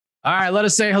All right, let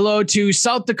us say hello to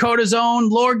South Dakota's own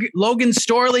Logan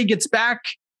Storley. Gets back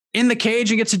in the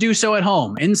cage and gets to do so at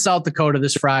home in South Dakota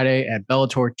this Friday at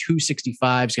Bellator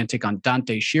 265. He's going to take on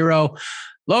Dante Shiro.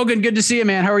 Logan, good to see you,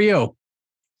 man. How are you?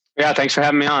 Yeah, thanks for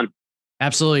having me on.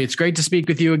 Absolutely. It's great to speak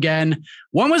with you again.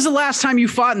 When was the last time you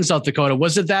fought in South Dakota?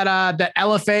 Was it that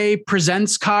LFA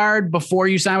Presents card before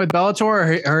you signed with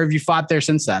Bellator, or have you fought there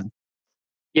since then?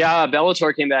 Yeah,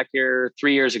 Bellator came back here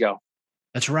 3 years ago.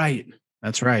 That's right.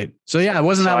 So yeah, it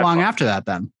wasn't that long after that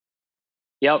then.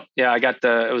 Yep. Yeah,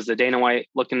 it was the Dana White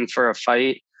looking for a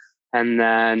fight. And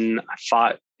then I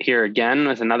fought here again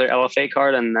with another LFA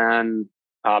card and then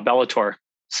Bellator.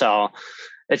 So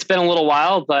it's been a little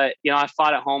while, but I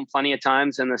fought at home plenty of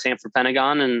times in the Sanford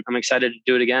Pentagon, and I'm excited to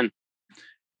do it again.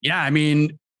 Yeah. I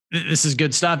mean, this is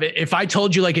good stuff. If I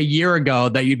told you like a year ago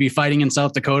that you'd be fighting in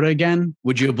South Dakota again,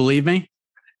 would you believe me?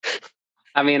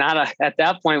 I mean, at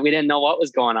that point, we didn't know what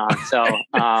was going on. So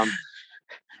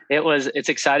it's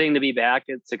exciting to be back.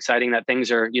 It's exciting that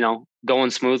things are,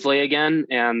 going smoothly again,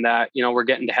 and that, we're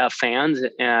getting to have fans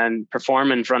and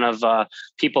perform in front of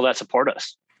people that support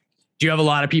us. Do you have a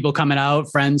lot of people coming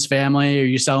out, friends, family? Are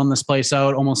you selling this place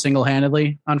out almost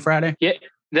single-handedly on Friday? Yeah,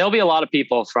 there'll be a lot of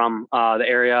people from the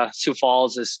area. Sioux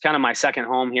Falls is kind of my second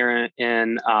home here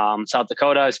in South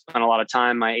Dakota. I spent a lot of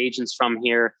time. My agent's from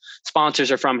here.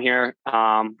 Sponsors are from here.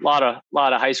 A lot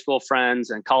of high school friends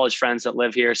and college friends that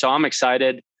live here. So I'm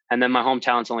excited. And then my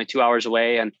hometown's only 2 hours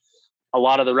away. And a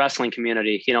lot of the wrestling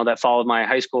community, that followed my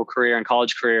high school career and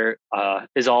college career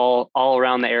is all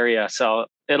around the area. So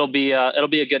it'll be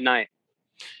a good night.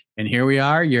 And here we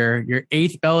are, your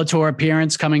eighth Bellator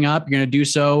appearance coming up. You're going to do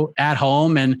so at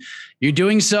home, and you're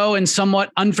doing so in somewhat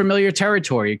unfamiliar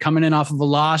territory. You're coming in off of a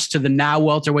loss to the now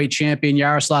welterweight champion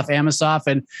Yaroslav Amosov,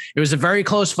 and it was a very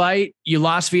close fight. You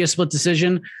lost via split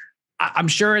decision. I'm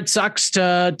sure it sucks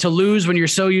to lose when you're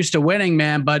so used to winning,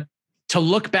 man. But to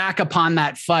look back upon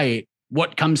that fight,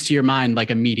 what comes to your mind like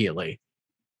immediately?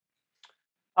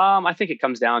 I think it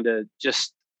comes down to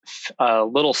just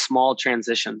little small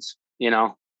transitions.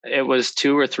 It was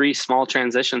 2 or 3 small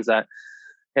transitions that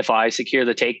if I secure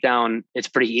the takedown, it's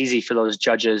pretty easy for those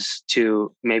judges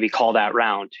to maybe call that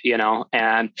round,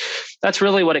 and that's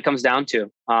really what it comes down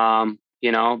to.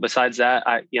 Besides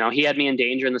that, he had me in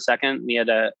danger in the second. He had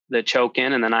the choke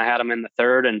in, and then I had him in the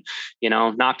third and,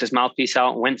 knocked his mouthpiece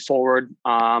out and went forward.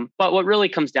 But what really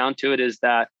comes down to it is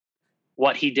that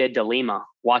what he did to Lima,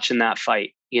 watching that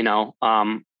fight,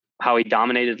 how he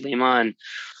dominated Lima. And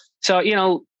so,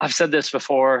 I've said this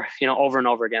before, over and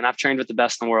over again. I've trained with the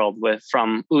best in the world,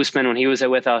 from Usman when he was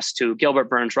with us to Gilbert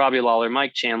Burns, Robbie Lawler,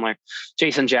 Mike Chandler,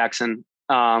 Jason Jackson,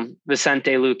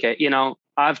 Vicente Luque.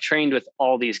 I've trained with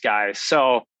all these guys.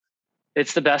 So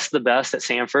it's the best of the best at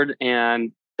Sanford.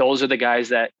 And those are the guys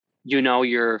that,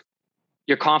 you're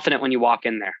confident when you walk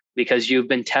in there because you've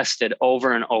been tested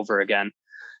over and over again.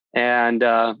 And,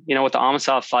 with the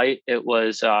Amosov fight, it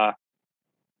was,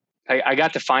 I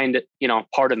got to find,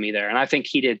 part of me there. And I think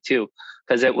he did too,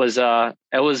 because it was a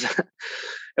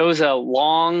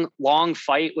long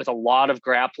fight with a lot of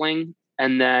grappling.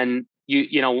 And then,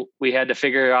 we had to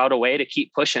figure out a way to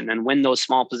keep pushing and win those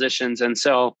small positions. And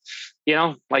so,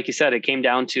 like you said, it came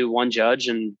down to one judge,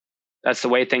 and that's the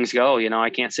way things go. I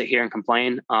can't sit here and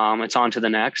complain. It's on to the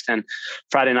next. And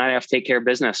Friday night I have to take care of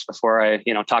business before I,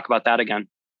 talk about that again.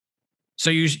 So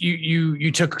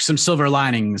you took some silver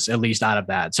linings at least out of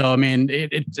that. So I mean,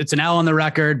 it's an L on the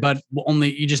record, but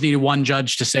you just needed one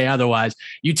judge to say otherwise.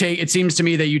 It seems to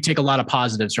me that you take a lot of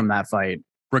positives from that fight,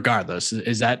 regardless.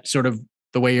 Is that sort of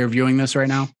the way you're viewing this right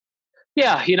now?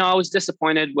 Yeah, I was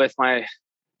disappointed with my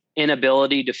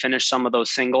inability to finish some of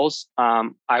those singles.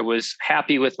 I was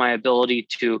happy with my ability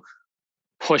to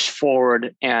push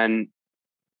forward and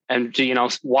to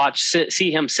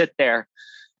see him sit there.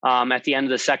 At the end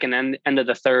of the second and end of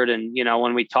the third. And,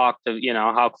 when we talked of,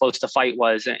 how close the fight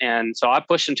was. And so I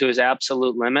pushed him to his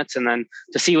absolute limits, and then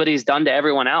to see what he's done to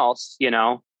everyone else,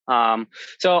 so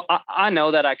I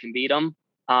know that I can beat him.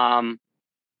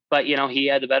 But, he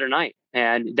had the better night,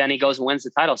 and then he goes and wins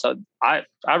the title. So I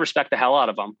respect the hell out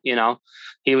of him.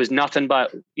 He was nothing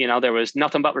but, there was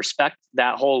nothing but respect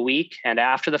that whole week and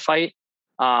after the fight.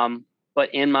 But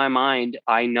in my mind,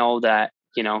 I know that,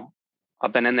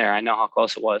 I've been in there. I know how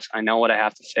close it was. I know what I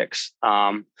have to fix.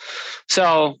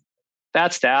 So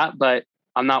that's that, but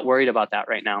I'm not worried about that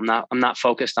right now. I'm not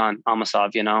focused on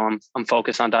Amosov, I'm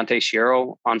focused on Dante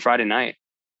Shiro on Friday night.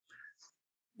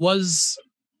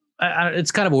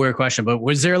 It's kind of a weird question, but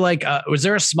was there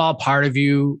a small part of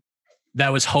you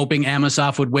that was hoping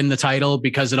Amosov would win the title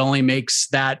because it only makes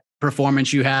that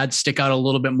performance you had stick out a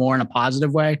little bit more in a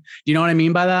positive way? Do you know what I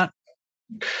mean by that?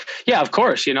 Yeah, of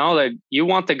course. Like you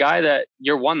want the guy that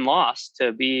your one loss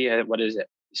to be, what is it?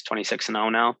 He's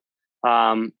 26-0 now.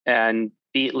 And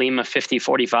beat Lima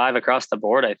 50-45 across the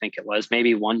board. I think it was.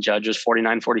 Maybe one judge was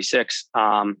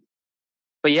 49-46.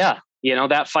 But yeah,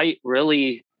 that fight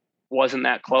really wasn't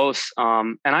that close.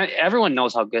 And everyone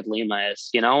knows how good Lima is.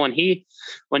 When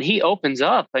he opens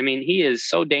up, I mean, he is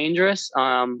so dangerous.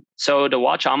 So to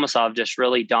watch Amosov just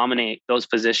really dominate those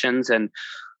positions and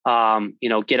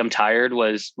get him tired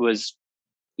was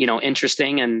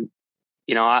interesting. And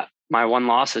my one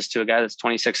loss is to a guy that's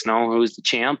 26-0 who's the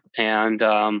champ, and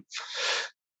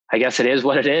I guess it is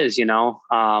what it is.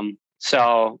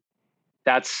 So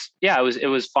that's it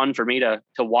was fun for me to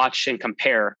watch and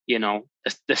compare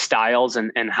the styles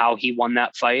and how he won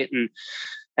that fight, and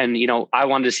I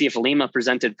wanted to see if Lima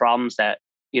presented problems that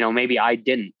maybe I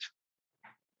didn't.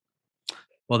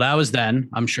 Well, that was then.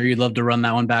 I'm sure you'd love to run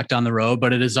that one back down the road,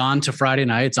 but it is on to Friday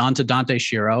night. It's on to Dante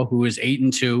Shiro, who is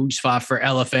 8-2. He's fought for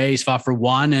LFA. He's fought for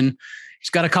one, and he's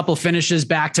got a couple finishes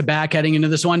back to back heading into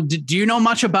this one. Do you know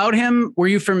much about him? Were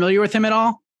you familiar with him at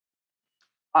all?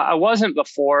 I wasn't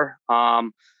before,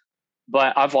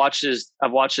 but I've watched his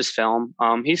film.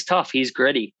 He's tough. He's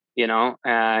gritty,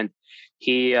 and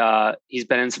he's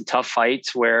been in some tough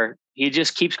fights where he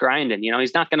just keeps grinding.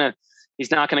 He's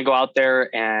not gonna go out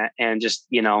there and just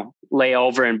lay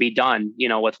over and be done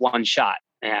with one shot.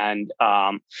 And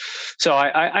so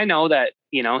I know that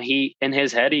he in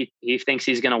his head he thinks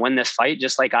he's gonna win this fight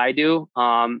just like I do.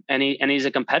 And he's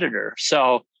a competitor.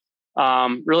 So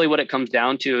really what it comes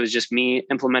down to is just me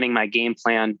implementing my game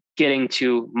plan, getting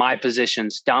to my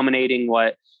positions, dominating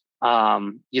what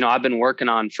I've been working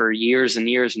on for years and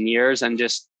years and years, and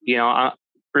just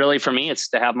really for me it's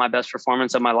to have my best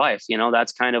performance of my life.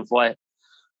 That's kind of what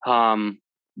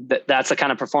that's the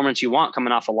kind of performance you want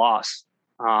coming off a loss,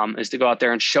 is to go out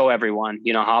there and show everyone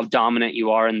how dominant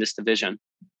you are in this division.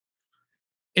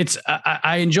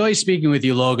 I enjoy speaking with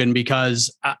you, Logan,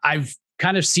 because I've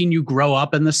kind of seen you grow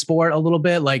up in the sport a little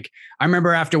bit. Like I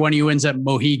remember after one of your wins at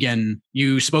Mohegan,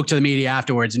 you spoke to the media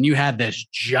afterwards and you had this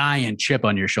giant chip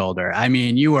on your shoulder. I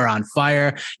mean, you were on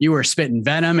fire, you were spitting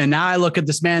venom. And now I look at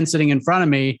this man sitting in front of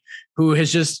me who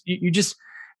has you just,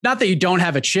 not that you don't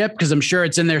have a chip, because I'm sure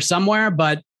it's in there somewhere,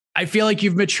 but I feel like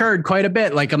you've matured quite a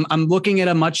bit. Like I'm looking at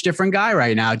a much different guy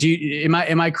right now.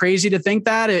 Am I crazy to think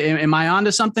that? Am I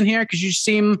onto something here? Cause you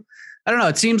seem, I don't know.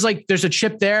 It seems like there's a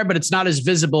chip there, but it's not as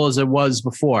visible as it was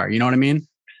before. You know what I mean?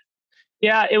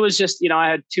 Yeah, it was just, I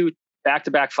had 2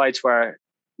 back-to-back fights where,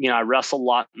 I wrestled a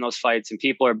lot in those fights and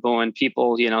people are booing,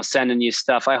 people, sending you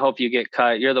stuff. I hope you get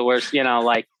cut. You're the worst,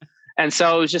 and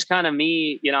so it was just kind of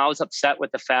me, I was upset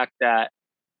with the fact that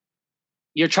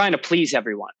you're trying to please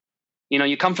everyone.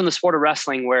 You come from the sport of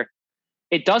wrestling where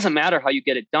it doesn't matter how you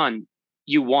get it done.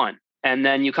 You won. And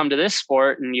then you come to this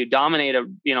sport and you dominate a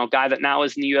guy that now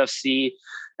is in the UFC,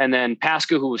 and then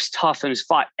Pascu, who was tough and has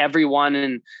fought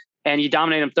everyone, and you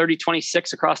dominate him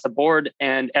 30-26 across the board,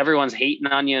 and everyone's hating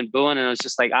on you and booing. And it was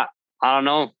just like, I don't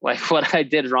know, like what I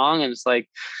did wrong. And it's like,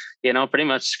 pretty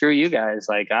much screw you guys.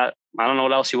 Like, I don't know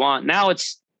what else you want. Now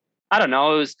I don't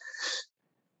know. You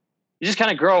just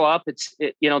kind of grow up.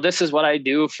 This is what I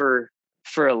do for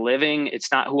a living.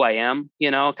 It's not who I am,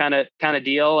 kind of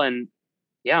deal. And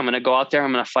yeah, I'm going to go out there.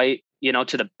 I'm going to fight,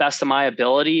 to the best of my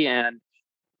ability. And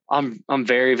I'm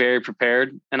very, very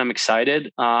prepared and I'm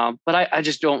excited. But I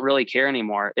just don't really care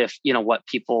anymore if, what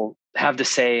people have to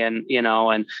say and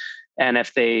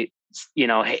if they,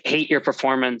 hate your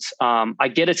performance. I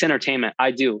get it's entertainment.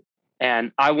 I do.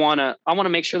 And I want to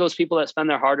make sure those people that spend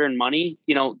their hard earned money,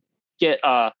 get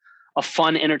a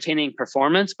fun, entertaining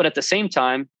performance. But at the same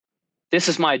time, this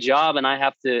is my job and I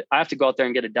have to go out there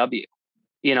and get a W.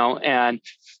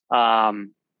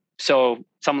 So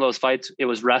some of those fights, it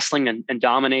was wrestling and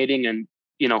dominating and,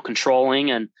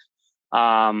 controlling. And,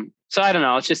 so I don't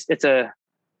know,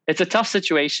 it's a tough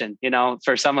situation,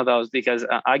 for some of those, because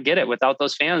I get it. Without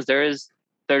those fans, there's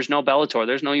no Bellator,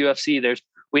 there's no UFC,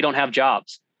 we don't have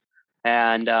jobs.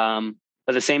 And, but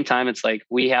at the same time, it's like,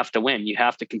 we have to win. You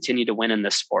have to continue to win in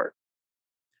this sport.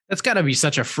 That's got to be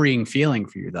such a freeing feeling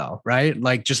for you though, right?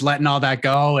 Like just letting all that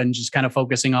go and just kind of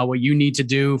focusing on what you need to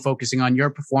do, focusing on your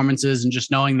performances and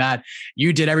just knowing that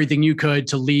you did everything you could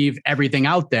to leave everything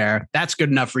out there. That's good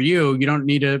enough for you. You don't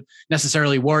need to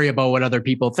necessarily worry about what other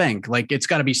people think. Like it's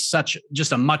got to be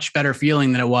just a much better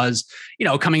feeling than it was,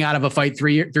 coming out of a fight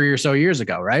three or so years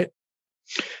ago, right?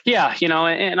 Yeah,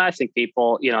 and I think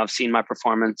people, have seen my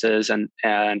performances and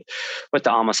with the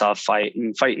Amosov fight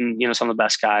and fighting, some of the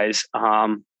best guys.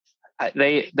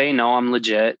 They know I'm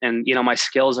legit, and my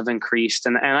skills have increased,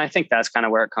 and I think that's kind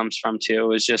of where it comes from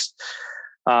too. Is just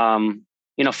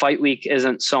fight week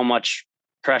isn't so much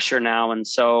pressure now. And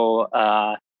so,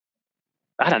 I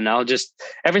don't know, just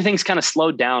everything's kind of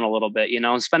slowed down a little bit,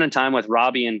 spending time with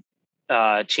Robbie and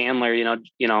Chandler,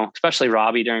 especially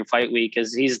Robbie during fight week,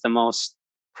 is he's the most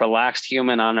relaxed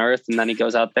human on earth. And then he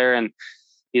goes out there and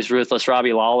he's ruthless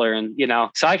Robbie Lawler. And,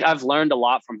 so I've learned a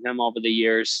lot from him over the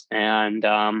years, and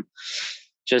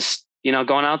just,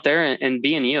 going out there and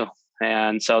being you.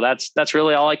 And so that's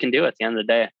really all I can do at the end of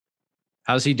the day.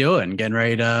 How's he doing? Getting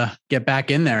ready to get back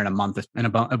in there in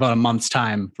about a month's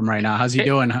time from right now. How's he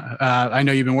doing? I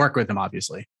know you've been working with him,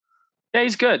 obviously. Yeah,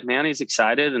 he's good, man. He's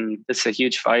excited, and it's a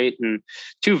huge fight, and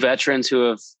two veterans who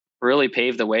have really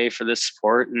paved the way for this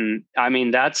sport. And I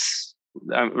mean, that's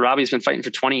Robbie's been fighting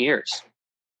for 20 years,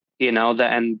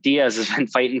 and Diaz has been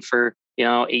fighting for,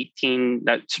 18,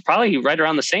 that's probably right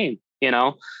around the same,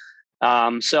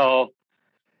 so,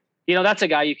 that's a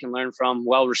guy you can learn from,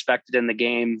 well respected in the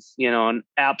game, an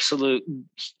absolute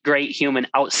great human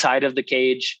outside of the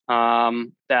cage,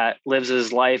 that lives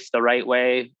his life the right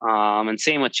way. And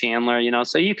same with Chandler,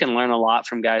 so you can learn a lot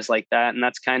from guys like that. And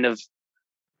that's kind of,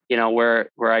 where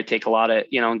I take a lot of,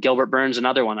 Gilbert Burns,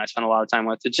 another one I spent a lot of time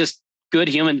with. It's just good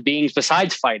human beings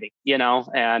besides fighting,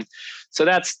 and so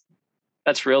that's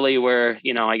really where,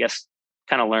 I guess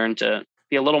kind of learn to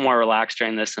be a little more relaxed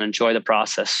during this and enjoy the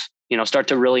process. Start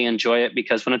to really enjoy it,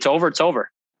 because when it's over, it's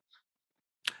over.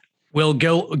 Will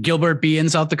Gilbert be in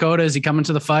South Dakota? Is he coming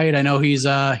to the fight? I know he's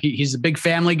a big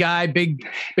family guy, big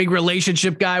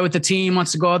relationship guy with the team,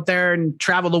 wants to go out there and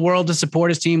travel the world to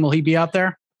support his team. Will he be out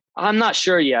there? I'm not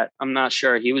sure yet. I'm not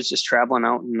sure. He was just traveling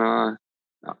out and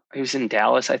he was in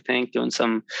Dallas, I think, doing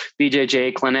some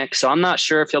BJJ clinic. So I'm not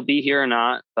sure if he'll be here or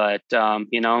not, but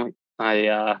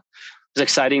it was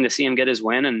exciting to see him get his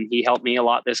win, and he helped me a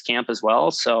lot this camp as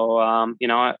well. So,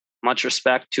 much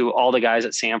respect to all the guys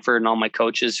at Sanford and all my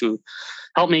coaches who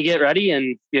helped me get ready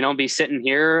and, be sitting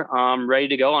here ready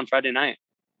to go on Friday night.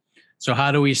 So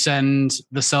how do we send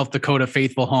the South Dakota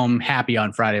faithful home happy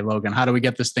on Friday, Logan? How do we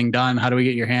get this thing done? How do we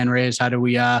get your hand raised? How do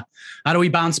we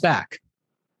bounce back?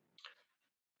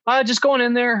 Just going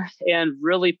in there and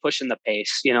really pushing the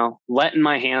pace, letting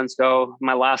my hands go.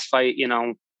 My last fight,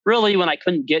 really when I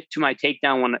couldn't get to my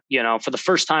takedown, when, for the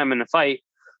first time in the fight,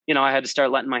 I had to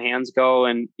start letting my hands go,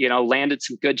 and, landed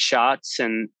some good shots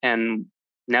and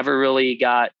never really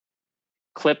got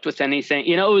clipped with anything.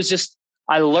 It was just,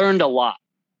 I learned a lot.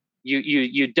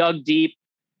 You dug deep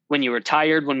when you were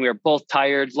tired, when we were both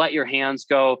tired, let your hands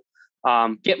go,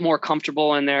 get more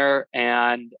comfortable in there.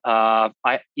 And,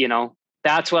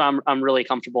 that's what I'm really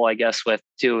comfortable, I guess, with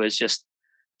too, is just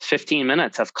 15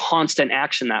 minutes of constant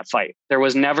action. That fight, there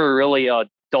was never really a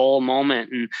dull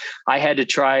moment, and I had to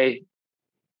try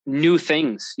new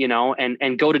things,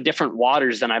 and go to different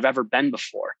waters than I've ever been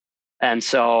before. And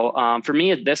so for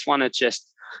me, this one, it's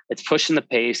pushing the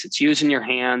pace. It's using your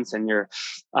hands and your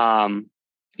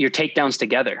takedowns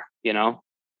together. I've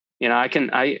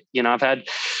had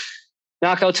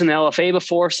knockouts in the LFA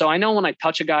before, so I know when I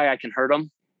touch a guy, I can hurt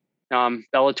him.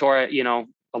 Bellator,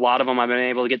 a lot of them I've been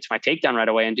able to get to my takedown right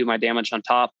away and do my damage on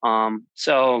top.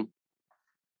 So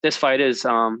this fight is,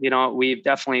 we've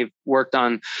definitely worked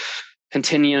on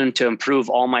continuing to improve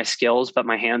all my skills, but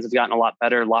my hands have gotten a lot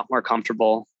better, a lot more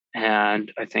comfortable.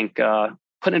 And I think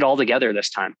putting it all together this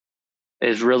time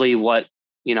is really what,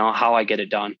 how I get it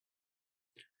done.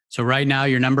 So right now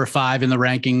you're number 5 in the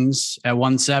rankings at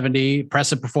 170.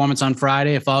 Impressive performance on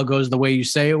Friday. If all goes the way you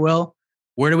say it will,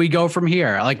 where do we go from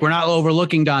here? Like, we're not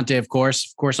overlooking Dante, of course.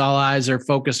 Of course, all eyes are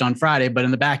focused on Friday, but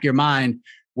in the back of your mind,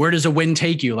 where does a win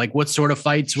take you? Like, what sort of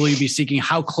fights will you be seeking?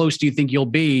 How close do you think you'll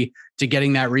be to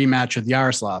getting that rematch with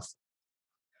Yaroslav?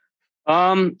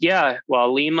 Yeah,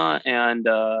 well, Lima and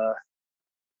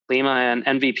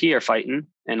MVP are fighting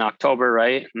in October,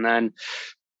 right? And then,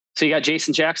 so you got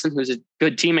Jason Jackson, who's a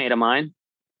good teammate of mine.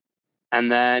 And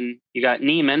then you got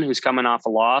Neiman, who's coming off a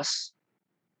loss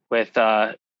with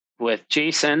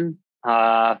Jason.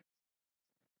 And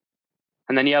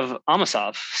then you have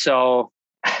Amosov. So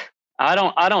I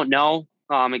don't know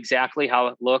exactly how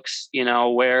it looks,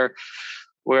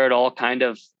 where it all kind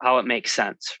of, how it makes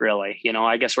sense, really.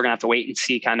 I guess we're gonna have to wait and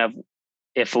see kind of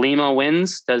if Lima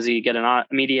wins, does he get an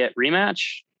immediate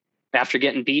rematch after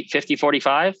getting beat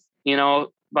 50-45,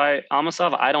 by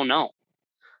Amosov? I don't know.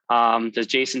 Does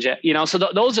Jason, so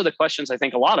those are the questions I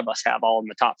think a lot of us have, all in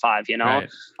the top 5, right.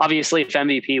 Obviously if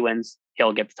MVP wins,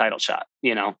 he'll get the title shot,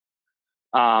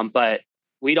 but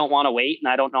we don't want to wait.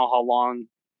 And I don't know how long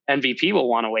MVP will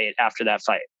want to wait after that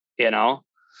fight,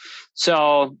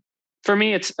 So for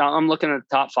me, I'm looking at the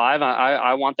top 5.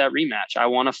 I want that rematch. I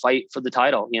want to fight for the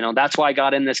title. That's why I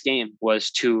got in this game,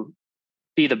 was to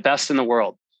be the best in the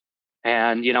world.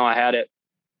 And, I had it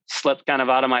slip kind of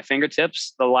out of my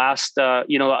fingertips. The last,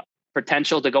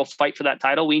 potential to go fight for that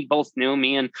title. We both knew,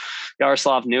 me and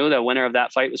Yaroslav knew, the winner of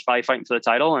that fight was probably fighting for the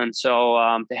title. And so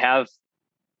to have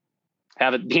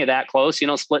it be that close,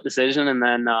 split decision, and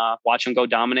then watch him go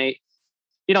dominate,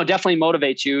 definitely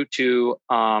motivates you to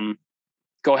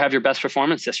go have your best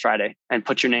performance this Friday and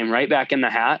put your name right back in the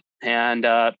hat. And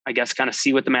I guess kind of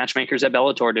see what the matchmakers at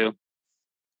Bellator do.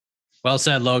 Well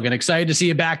said, Logan. Excited to see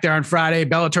you back there on Friday.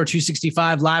 Bellator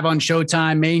 265 live on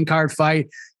Showtime, main card fight.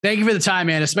 Thank you for the time,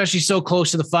 man, especially so close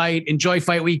to the fight. Enjoy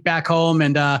fight week back home,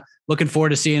 and looking forward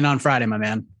to seeing it on Friday, my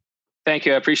man. Thank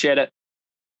you. I appreciate it.